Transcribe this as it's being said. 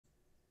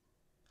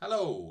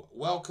Hello,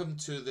 welcome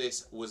to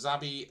this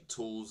Wasabi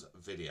Tools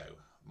video.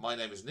 My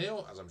name is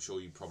Neil, as I'm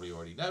sure you probably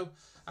already know,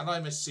 and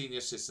I'm a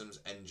Senior Systems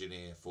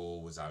Engineer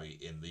for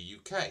Wasabi in the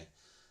UK.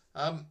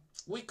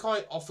 We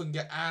quite often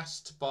get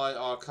asked by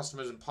our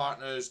customers and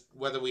partners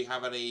whether we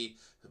have any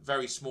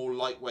very small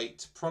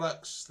lightweight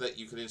products that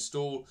you can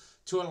install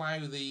to allow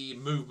the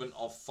movement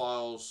of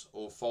files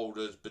or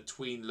folders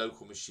between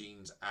local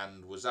machines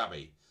and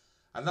Wasabi.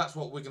 And that's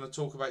what we're going to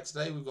talk about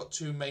today. We've got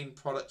two main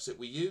products that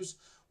we use.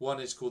 One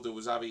is called the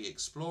Wasabi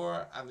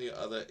Explorer and the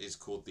other is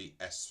called the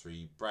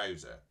S3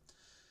 Browser.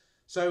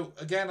 So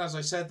again, as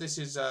I said, this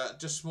is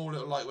just small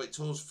little lightweight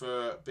tools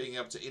for being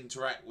able to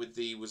interact with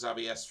the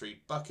Wasabi S3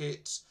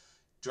 buckets,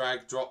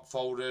 drag drop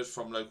folders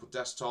from local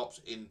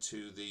desktops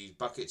into the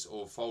buckets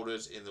or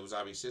folders in the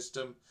Wasabi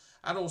system,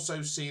 and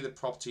also see the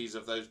properties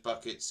of those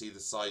buckets, see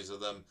the size of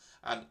them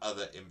and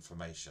other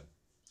information.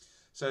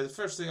 So the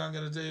first thing I'm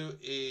going to do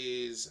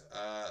is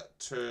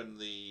turn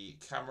the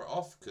camera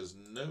off because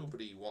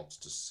nobody wants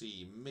to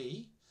see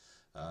me.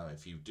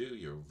 If you do,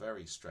 you're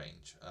very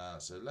strange.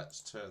 So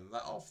let's turn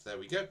that off. There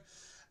we go.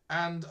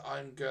 And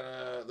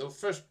the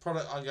first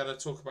product I'm going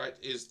to talk about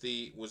is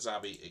the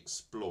Wasabi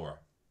Explorer.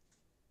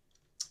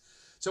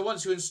 So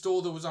once you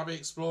install the Wasabi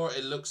Explorer,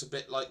 it looks a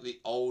bit like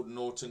the old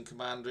Norton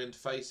Commander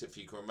interface, if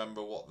you can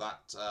remember what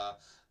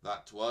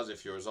that was,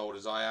 if you're as old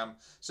as I am.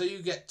 So you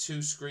get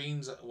two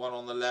screens, one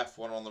on the left,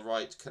 one on the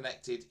right,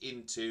 connected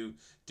into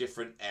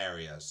different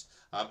areas.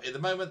 At the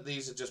moment,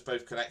 these are just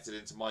both connected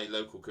into my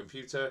local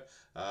computer.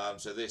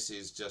 So this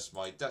is just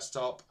my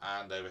desktop,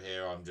 and over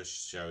here I'm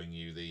just showing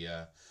you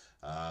the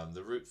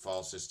root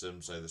file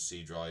system, so the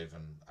C drive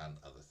and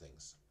other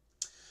things.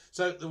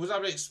 So the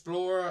Wasabi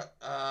Explorer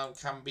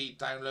can be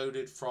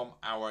downloaded from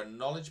our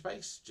knowledge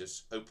base.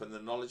 Just open the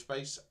knowledge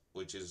base,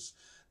 which is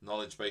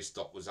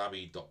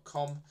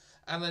knowledgebase.wasabi.com,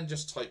 and then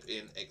just type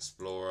in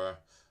Explorer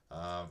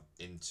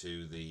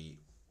into the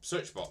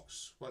search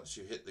box. Once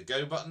you hit the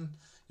go button,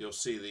 you'll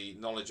see the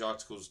knowledge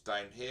articles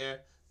down here.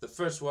 The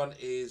first one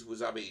is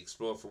Wasabi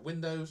Explorer for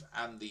Windows,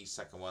 and the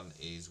second one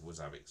is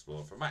Wasabi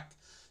Explorer for Mac.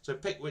 So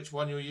pick which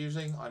one you're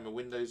using. I'm a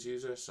Windows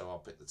user, so I'll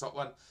pick the top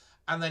one.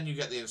 And then you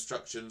get the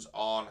instructions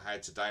on how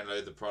to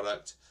download the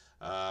product,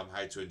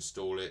 how to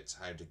install it,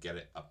 how to get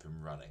it up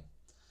and running.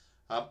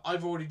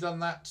 I've already done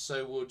that,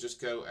 so we'll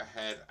just go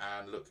ahead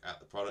and look at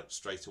the product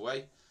straight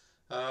away.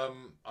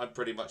 I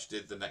pretty much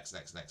did the next,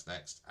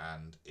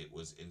 and it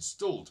was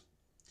installed.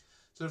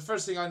 So the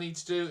first thing I need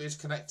to do is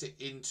connect it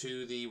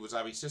into the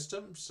Wasabi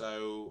system.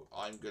 So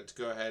I'm going to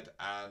go ahead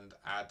and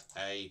add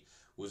a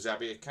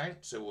Wasabi account.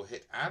 So we'll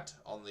hit add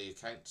on the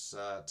accounts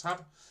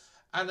tab.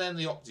 And then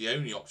the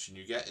only option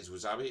you get is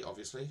Wasabi,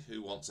 obviously.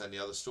 Who wants any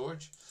other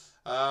storage?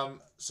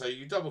 So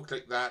you double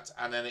click that,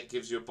 and then it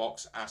gives you a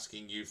box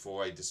asking you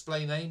for a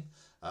display name,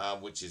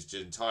 which is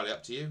entirely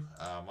up to you.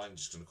 I'm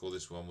just going to call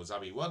this one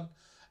Wasabi 1.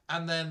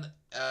 And then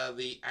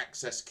the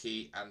access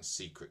key and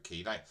secret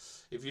key. Now,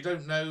 if you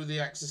don't know the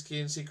access key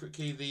and secret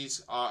key,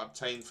 these are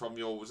obtained from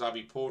your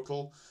Wasabi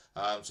portal.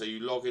 So you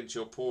log into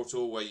your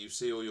portal where you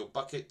see all your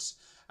buckets.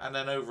 And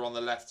then over on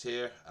the left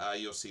here,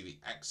 you'll see the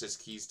access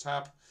keys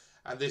tab.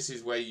 And this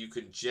is where you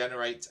can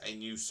generate a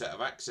new set of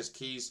access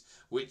keys,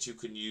 which you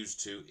can use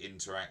to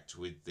interact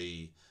with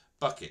the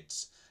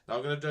buckets. Now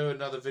I'm going to do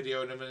another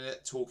video in a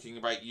minute talking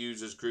about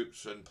users,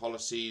 groups and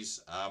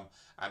policies,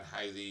 and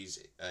how these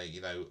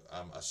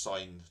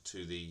assign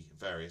to the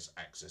various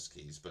access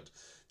keys. But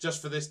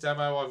just for this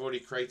demo, I've already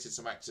created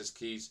some access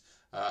keys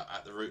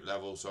at the root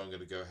level, so I'm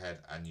going to go ahead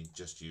and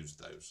just use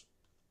those.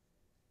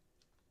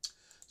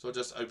 So I'll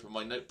just open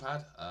my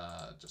notepad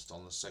just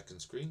on the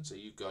second screen so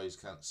you guys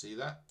can't see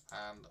that,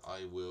 and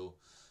I will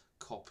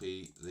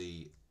copy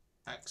the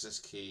access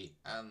key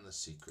and the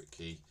secret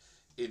key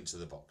into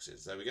the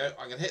boxes. There we go.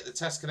 I'm going to hit the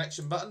test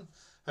connection button.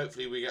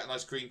 Hopefully we get a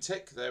nice green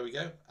tick. There we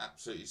go.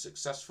 Absolutely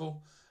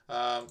successful.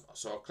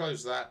 So I'll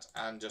close that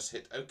and just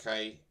hit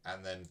OK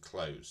and then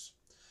close.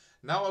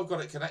 Now I've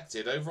got it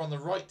connected. Over on the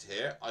right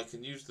here, I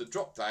can use the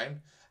drop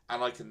down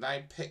and I can now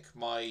pick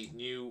my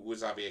new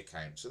Wasabi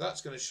account. So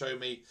that's going to show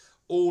me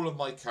all of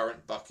my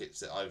current buckets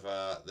that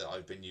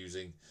I've been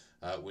using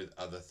with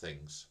other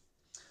things.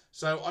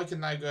 So I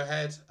can now go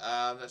ahead,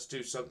 let's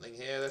do something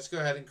here. Let's go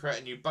ahead and create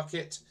a new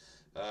bucket.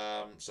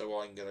 So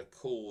I'm going to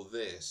call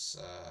this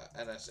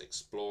NS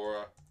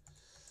Explorer.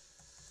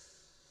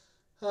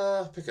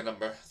 Pick a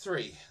number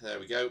 3. There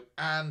we go.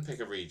 And pick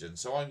a region.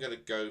 So I'm going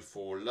to go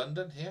for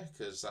London here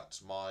because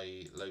that's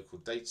my local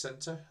data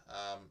center.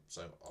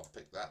 So I'll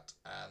pick that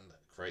and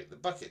create the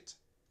bucket.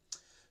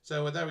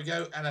 So there we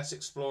go, NS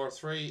Explorer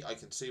 3, I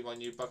can see my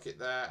new bucket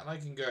there, and I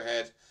can go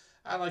ahead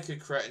and I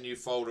could create a new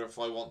folder if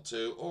I want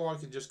to, or I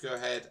can just go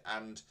ahead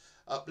and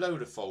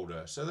upload a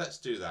folder. So let's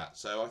do that.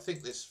 So I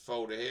think this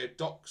folder here,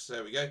 docs,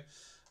 there we go,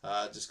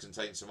 just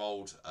contains some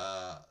old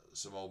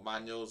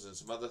manuals and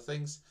some other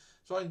things.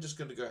 So I'm just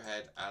going to go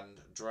ahead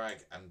and drag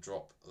and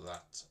drop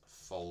that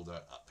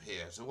folder up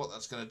here. So what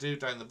that's going to do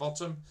down the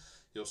bottom,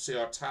 you'll see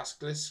our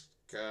task list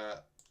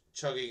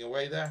chugging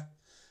away there.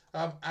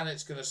 And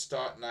it's going to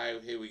start now.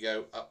 Here we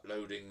go,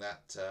 uploading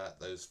that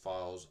those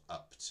files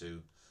up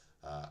to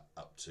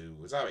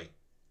Wasabi.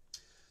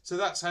 So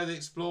that's how the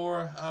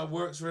Explorer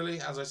works really.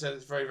 As I said,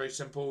 it's very, very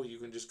simple. You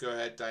can just go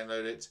ahead,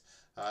 download it,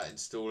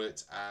 install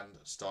it, and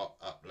start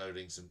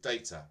uploading some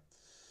data.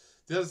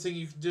 The other thing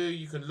you can do,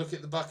 you can look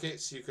at the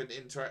buckets, you can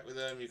interact with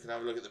them, you can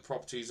have a look at the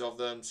properties of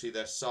them, see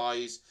their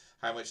size,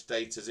 how much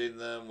data's in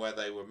them, where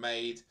they were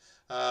made,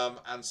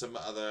 and some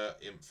other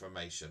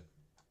information.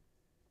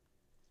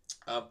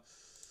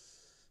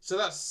 So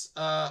that's,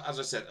 as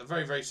I said, a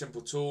very, very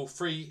simple tool.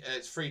 Free.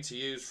 It's free to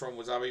use from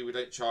Wasabi. We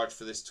don't charge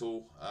for this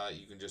tool.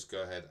 You can just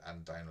go ahead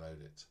and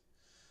download it.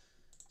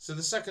 So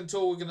the second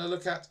tool we're going to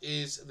look at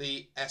is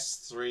the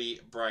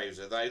S3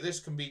 browser. Now this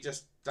can be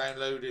just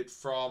downloaded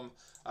from,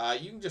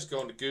 you can just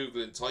go onto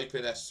Google and type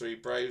in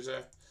S3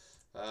 browser.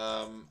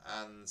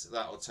 And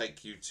that will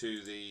take you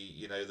to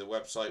the, the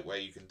website where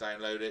you can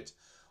download it.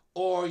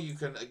 Or you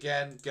can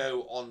again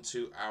go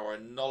onto our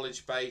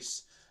knowledge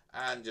base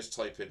and just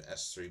type in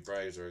S3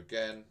 browser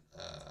again,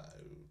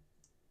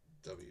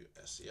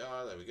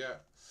 WSER, there we go.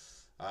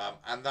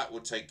 And that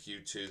will take you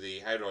to the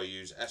how do I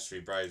use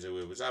S3 browser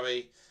with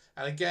Wasabi.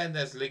 And again,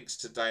 there's links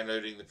to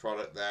downloading the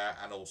product there,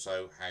 and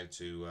also how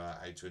to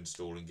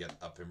install and get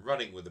up and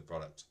running with the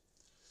product.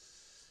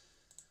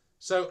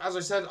 So as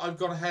I said, I've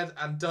gone ahead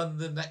and done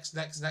the next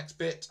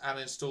bit and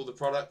installed the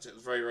product. It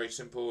was very, very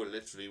simple. It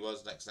literally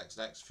was next,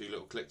 a few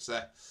little clicks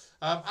there.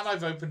 And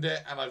I've opened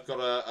it and I've got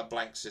a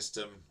blank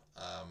system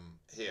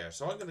here.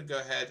 So I'm going to go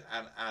ahead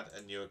and add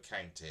a new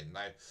account in.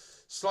 Now,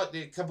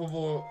 a couple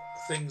more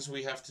things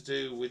we have to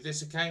do with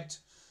this account.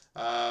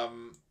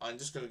 I'm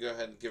just going to go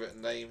ahead and give it a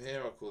name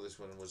here. I'll call this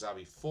one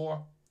Wasabi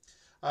 4.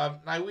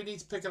 Now we need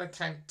to pick an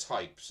account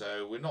type.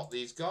 So we're not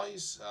these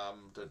guys.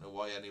 Don't know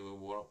why anyone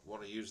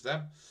want to use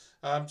them.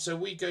 So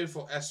we go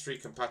for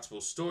S3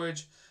 compatible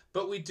storage,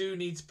 but we do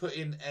need to put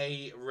in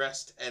a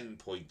REST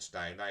endpoint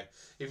now. Now,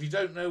 if you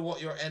don't know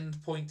what your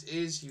endpoint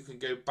is, you can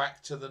go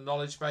back to the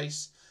knowledge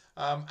base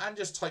and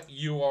just type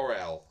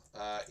URL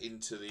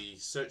into the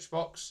search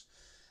box.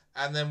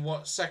 And then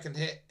what second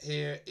hit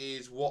here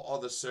is what are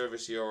the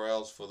service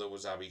URLs for the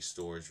Wasabi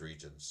storage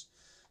regions.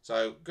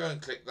 So go and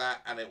click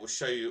that and it will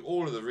show you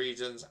all of the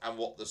regions and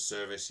what the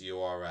service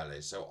URL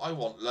is. So I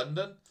want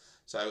London.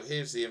 So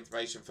here's the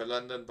information for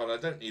London, but I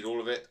don't need all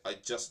of it. I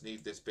just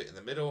need this bit in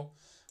the middle,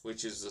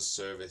 which is the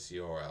service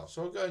URL.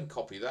 So I'll go and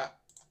copy that.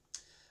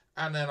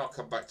 And then I'll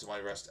come back to my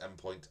REST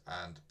endpoint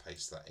and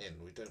paste that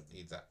in. We don't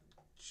need that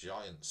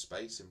giant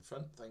space in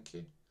front. Thank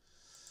you.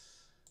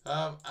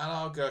 And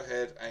I'll go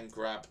ahead and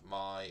grab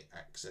my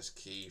access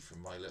key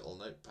from my little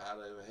notepad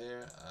over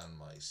here and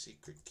my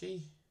secret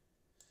key.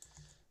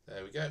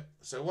 There we go.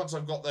 So once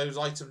I've got those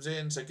items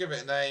in, so give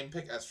it a name,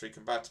 pick S3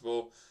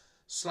 compatible,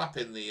 slap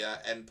in the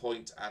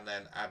endpoint and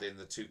then add in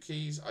the 2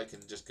 keys, I can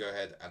just go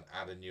ahead and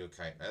add a new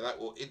account. Now that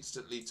will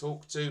instantly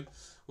talk to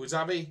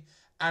Wasabi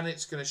and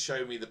it's going to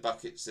show me the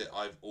buckets that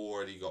I've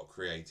already got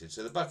created.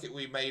 So the bucket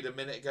we made a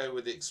minute ago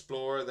with the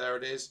Explorer, there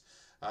it is.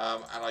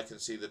 And I can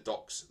see the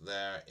docs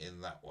there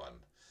in that one.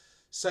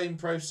 Same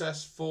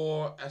process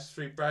for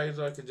S3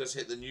 browser. I can just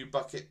hit the new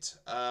bucket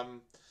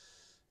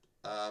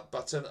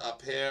button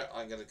up here.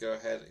 I'm going to go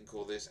ahead and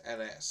call this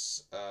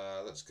NS.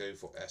 Let's go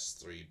for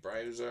S3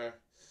 browser.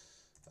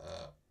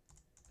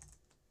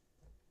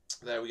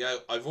 There we go.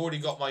 I've already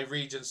got my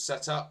regions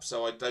set up,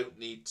 so I don't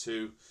need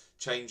to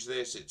change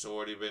this. It's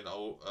already been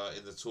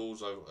in the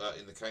tools,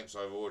 in the account,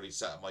 so I've already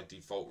set up my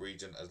default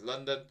region as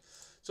London.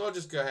 So I'll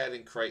just go ahead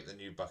and create the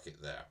new bucket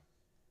there.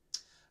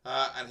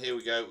 And here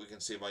we go. We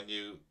can see my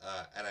new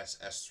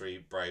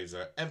NS3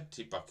 browser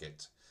empty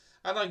bucket.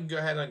 And I can go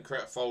ahead and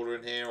create a folder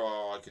in here,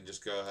 or I can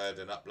just go ahead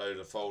and upload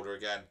a folder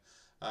again.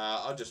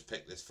 I'll just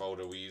pick this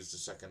folder we used a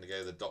second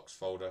ago, the docs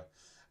folder.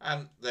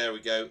 And there we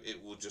go.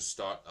 It will just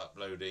start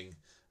uploading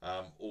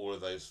all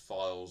of those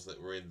files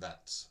that were in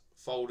that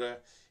folder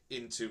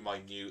into my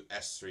new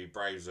S3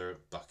 browser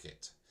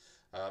bucket.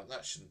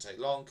 That shouldn't take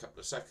long, a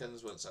couple of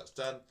seconds. Once that's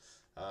done,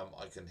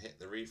 I can hit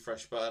the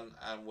refresh button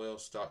and we'll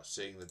start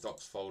seeing the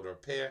docs folder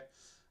appear.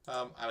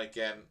 And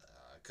again,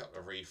 a couple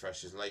of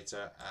refreshes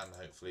later and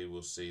hopefully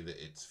we'll see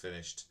that it's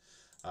finished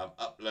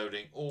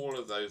uploading all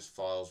of those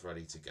files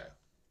ready to go.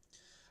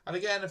 And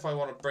again, if I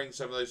want to bring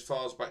some of those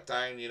files back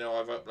down,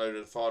 I've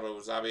uploaded a file to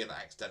Wasabi and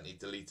accidentally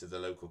deleted the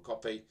local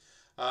copy.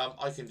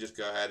 I can just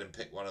go ahead and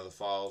pick one of the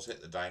files,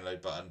 hit the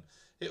download button.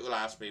 It will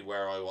ask me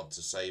where I want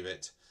to save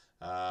it.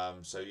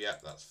 So yeah,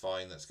 that's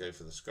fine. Let's go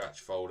for the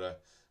scratch folder.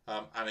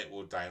 And it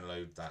will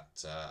download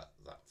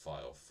that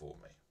file for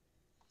me.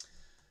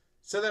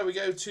 So there we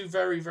go, 2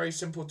 very, very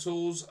simple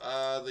tools.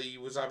 The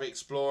Wasabi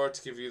Explorer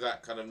to give you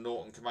that kind of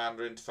Norton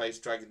Commander interface,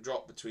 drag and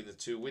drop between the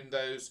 2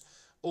 windows,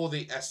 or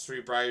the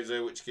S3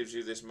 browser, which gives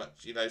you this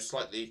much,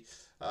 slightly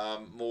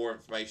more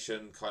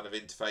information kind of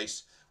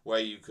interface where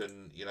you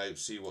can,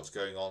 see what's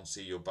going on,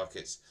 see your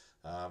buckets,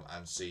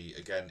 and see,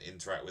 again,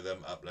 interact with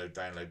them, upload,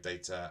 download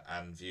data,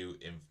 and view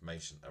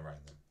information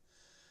around them.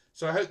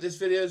 So I hope this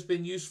video has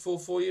been useful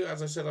for you.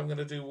 As I said, I'm going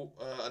to do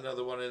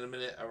another one in a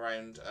minute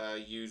around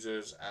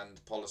users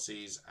and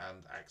policies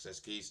and access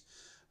keys.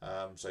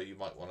 So you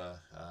might want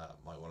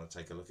to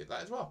take a look at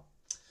that as well.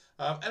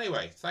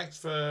 Anyway, thanks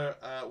for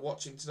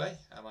watching today,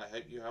 and I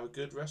hope you have a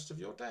good rest of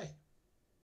your day.